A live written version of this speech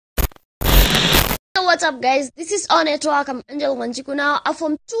What's up, guys? This is On Network. I'm Angel Wanjiku. Now, a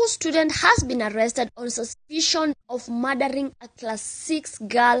Form 2 student has been arrested on suspicion of murdering a Class 6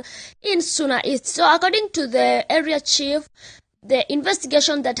 girl in Suna East. So, according to the area chief, the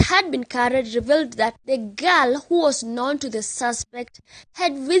investigation that had been carried revealed that the girl, who was known to the suspect,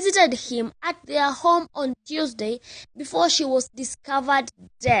 had visited him at their home on Tuesday before she was discovered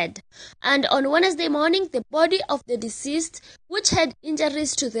dead. And on Wednesday morning, the body of the deceased, which had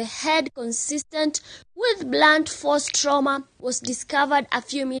injuries to the head consistent with blunt force trauma, was discovered a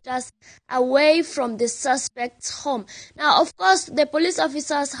few meters away from the suspect's home. Now, of course, the police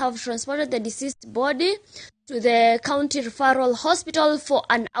officers have transported the deceased body to the county referral hospital for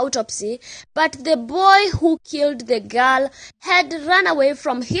an autopsy, but the boy who killed the girl had run away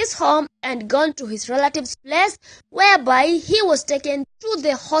from his home and gone to his relative's place, whereby he was taken to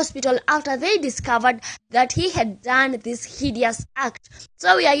the hospital after they discovered that he had done this hideous act.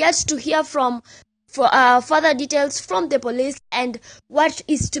 So we are yet to hear from further details from the police and what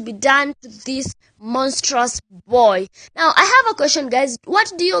is to be done to this monstrous boy. Now, I have a question, guys.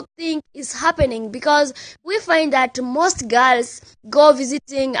 What do you think is happening? Because we find that most girls go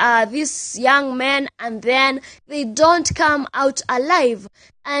visiting these young men and then they don't come out alive.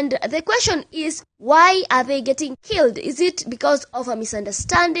 And the question is, why are they getting killed? Is it because of a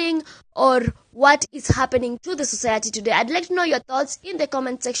misunderstanding, or what is happening to the society today? I'd like to know your thoughts in the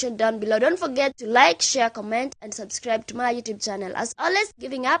comment section down below. Don't forget to like, share, comment, and subscribe to my YouTube channel. As always,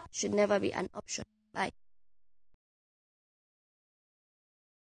 giving up should never be an option. Bye.